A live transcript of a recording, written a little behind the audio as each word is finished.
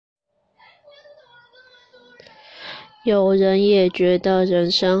有人也觉得人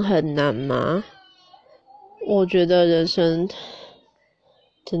生很难吗？我觉得人生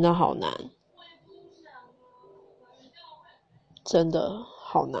真的好难，真的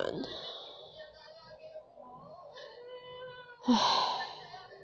好难。唉。